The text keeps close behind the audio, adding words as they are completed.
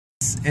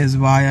is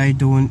why I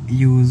don't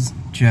use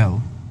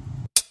gel.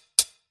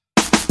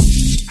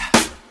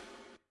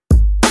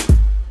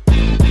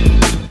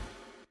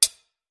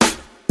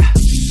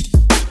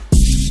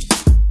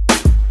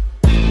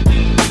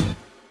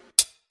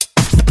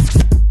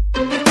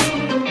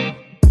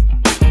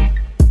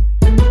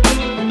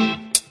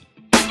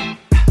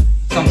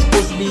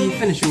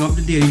 Finishing up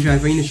the Daily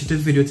Driver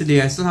Initiative video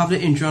today. I still have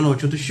the intro and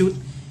outro to shoot,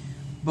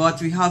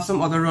 but we have some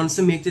other runs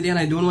to make today, and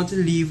I don't want to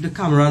leave the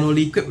camera and all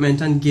the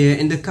equipment and gear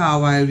in the car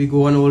while we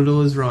go on all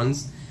those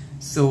runs.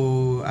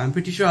 So I'm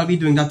pretty sure I'll be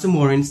doing that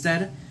tomorrow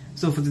instead.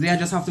 So for today I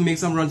just have to make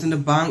some runs in the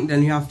bank,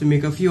 then we have to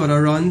make a few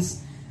other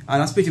runs,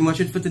 and that's pretty much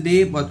it for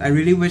today. But I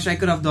really wish I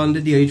could have done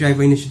the Daily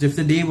Driver Initiative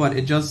today, but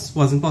it just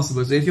wasn't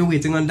possible. So if you're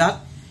waiting on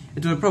that,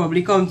 it will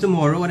probably come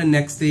tomorrow or the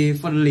next day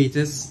for the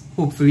latest.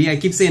 Hopefully. I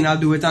keep saying I'll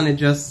do it and it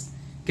just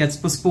gets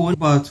postponed,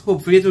 but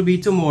hopefully it will be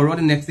tomorrow or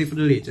the next day for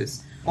the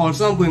latest.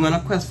 Also, I'm going on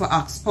a quest for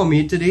Axe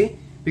Pomade today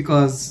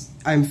because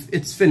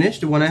it's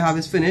finished. The one I have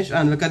is finished,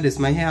 and look at this,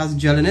 my hair has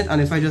gel in it,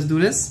 and if I just do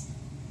this,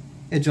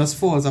 it just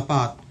falls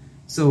apart.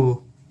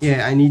 So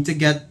yeah, I need to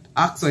get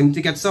Axe, so I need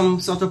to get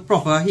some sort of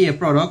proper hair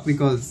product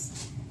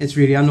because it's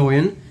really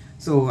annoying.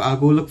 So I'll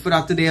go look for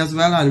that today as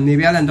well, and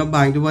maybe I'll end up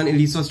buying the one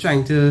Elise was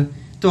trying to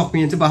talk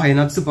me into buying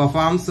at Super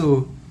Farm.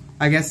 So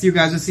I guess you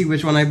guys will see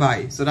which one I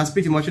buy. So that's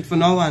pretty much it for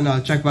now, and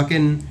I'll check back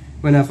in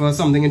whenever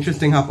something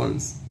interesting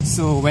happens.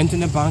 So went in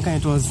the bank and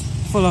it was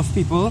full of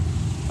people,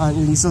 and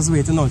Elise was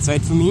waiting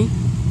outside for me.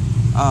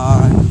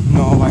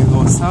 Now I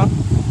lost her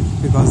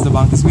because the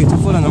bank is way too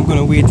full and I'm going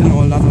to wait in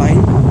all that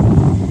line.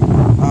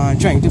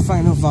 Trying to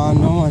find her van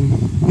now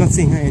and not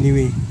seeing her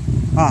anyway.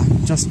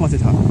 Just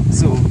spotted her.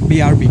 So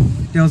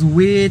BRB. There was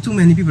way too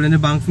many people in the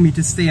bank for me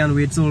to stay and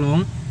wait so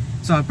long.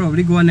 So I'll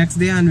probably go next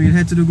day and we'll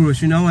head to the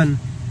grocery now, and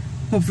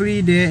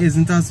hopefully there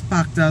isn't as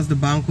packed as the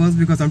bank was,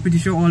 because I'm pretty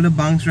sure all the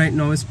banks right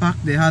now is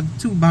packed. They had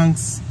two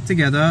banks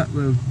together,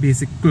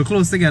 well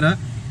close together,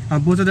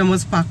 and both of them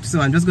was packed. So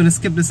I'm just going to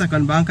skip the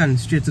second bank and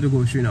straight to the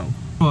grocery now.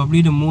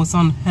 Probably the most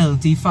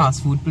unhealthy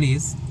fast food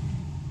place,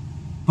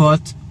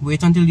 but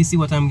wait until you see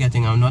what I'm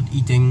getting. I'm not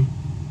eating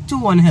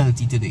too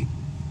unhealthy today,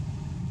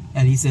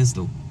 Ellie says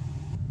though.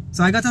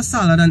 So I got a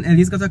salad and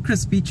Ellie's got a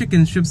crispy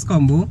chicken strips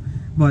combo.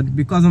 But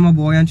because I'm a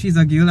boy and she's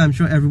a girl, I'm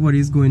sure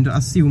everybody's going to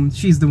assume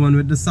she's the one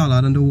with the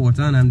salad and the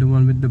water, and I'm the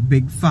one with the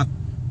big fat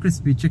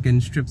crispy chicken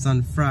strips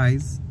and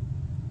fries.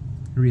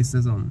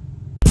 Racism.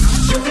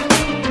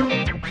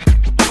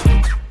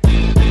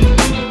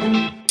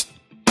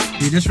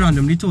 They just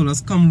randomly told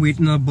us come wait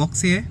in a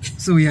box here.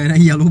 So we are in a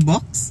yellow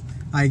box.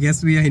 I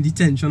guess we are in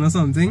detention or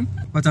something.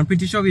 But I'm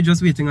pretty sure we're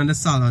just waiting on the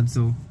salad,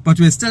 so. But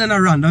we're still in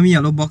a random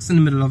yellow box in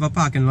the middle of a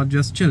parking lot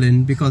just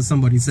chilling because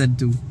somebody said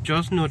to.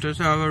 Just noticed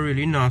I have a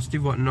really nasty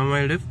button on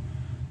my lip.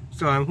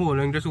 So I'm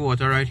holding this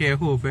water right here,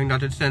 hoping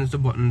that it sends the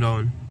button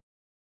down.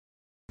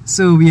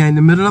 So we are in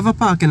the middle of a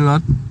parking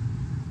lot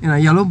in a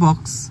yellow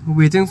box,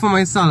 waiting for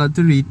my salad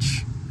to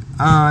reach.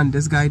 And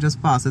this guy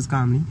just passes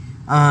calmly.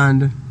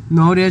 And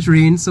now there's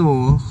rain,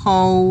 so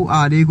how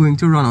are they going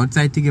to run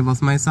outside to give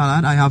us my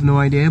salad? I have no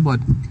idea,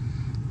 but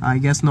I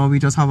guess now we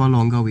just have a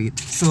longer wait.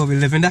 So we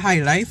live in the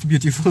high life,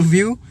 beautiful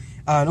view.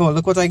 And oh,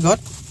 look what I got,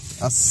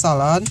 a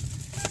salad.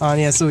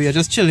 And yeah, so we are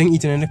just chilling,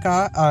 eating in the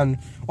car. And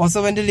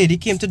also when the lady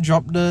came to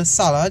drop the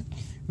salad,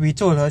 we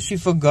told her she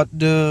forgot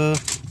the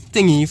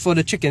thingy for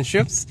the chicken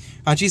strips.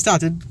 And she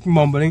started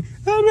mumbling,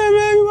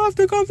 you have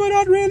to come for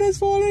that, rain is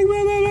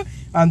falling,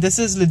 And this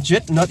is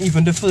legit not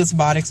even the first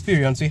bad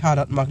experience we had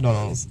at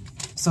McDonald's.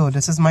 So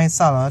this is my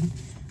salad,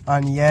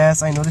 and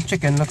yes, I know the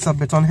chicken looks a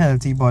bit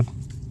unhealthy, but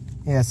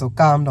yeah, so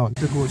calm down.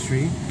 The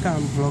grocery,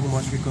 can't vlog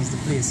much because the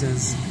place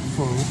is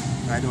full.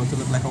 I don't want to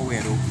look like a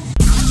weirdo.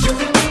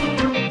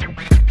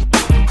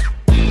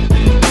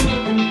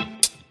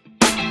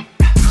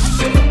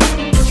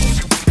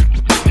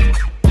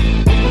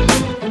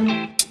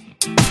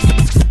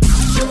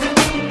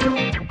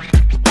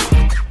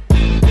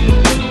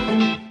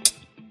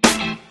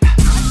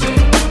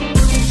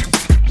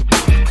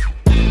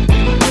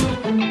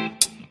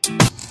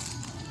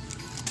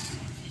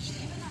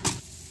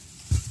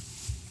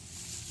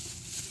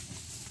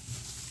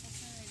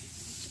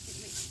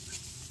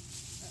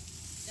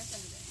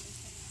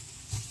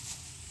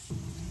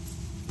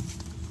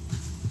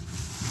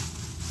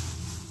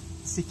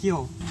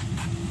 Secure.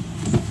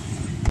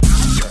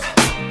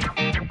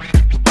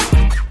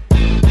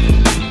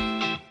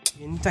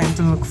 In time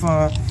to look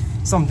for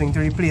something to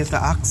replace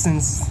the axe,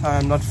 since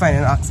I'm not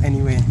finding an axe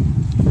anywhere.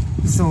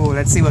 So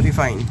let's see what we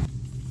find.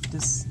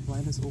 This,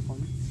 why this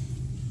open?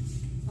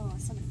 Oh,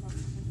 something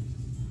probably.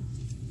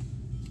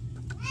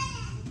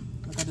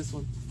 Look at this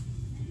one.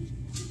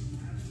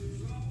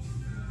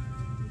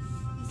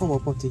 Power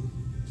potty.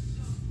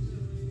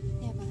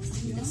 Yeah, but I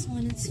think this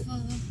one is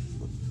for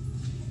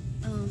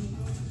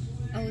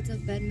out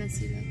of bed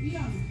messy look.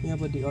 Yeah,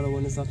 but the other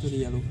one is after the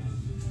yellow.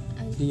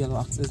 The yellow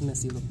axe is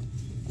messy look.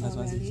 And that's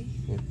why really?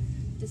 Yeah.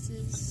 This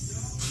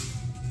is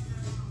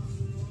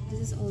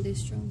all day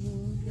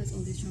stronghold. That's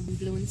all day stronghold.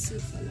 Blue and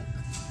super look.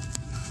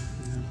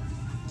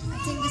 I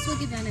think this will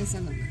give you a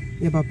nicer look.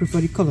 Yeah, but I prefer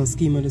the color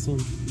scheme of this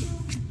one.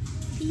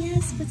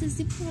 Yes, but it's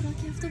the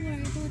product you have to worry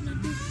about,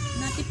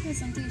 not the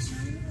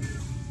presentation.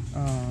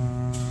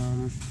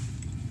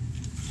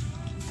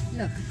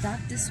 Look,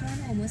 this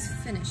one almost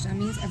finished. That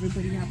means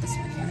everybody have this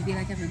one. You want to be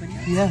like everybody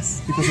else?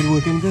 Yes, because it's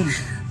working good.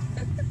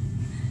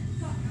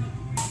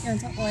 You want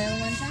to oil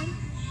one time?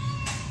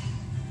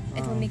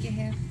 It will make your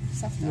hair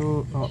softer.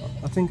 No,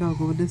 I think I'll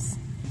go with this.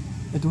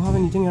 I don't have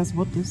anything else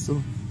but this,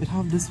 so it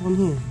have this one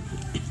here.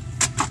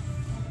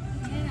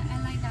 Yeah,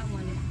 I like that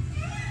one.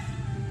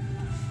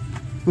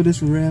 Put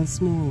this real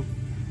small.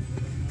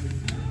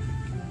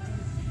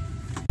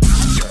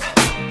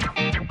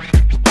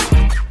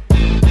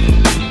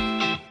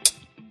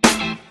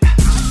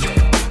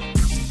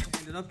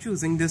 Ended up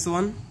choosing this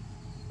one.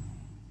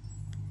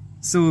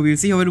 So we'll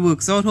see how it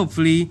works out.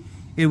 Hopefully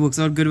it works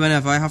out good.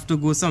 Whenever I have to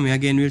go somewhere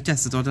again, we'll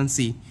test it out and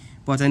see.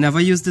 But I never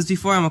used this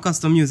before. I'm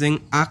accustomed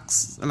using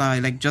Axe,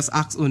 like just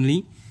Axe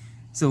only.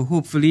 So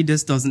hopefully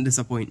this doesn't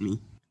disappoint me.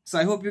 So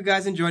I hope you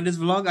guys enjoyed this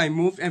vlog. I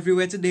moved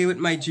everywhere today with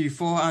my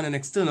G4 and an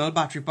external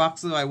battery pack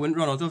so I wouldn't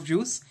run out of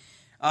juice.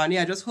 And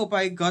yeah, I just hope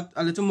I got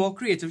a little more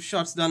creative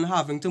shots than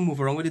having to move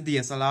around with the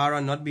DSLR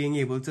and not being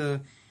able to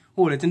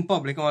hold it in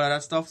public and all of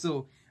that stuff.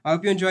 So I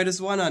hope you enjoyed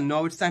this one, and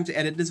now it's time to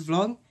edit this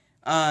vlog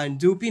and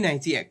do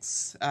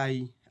P90X.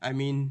 I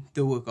mean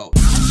the workout.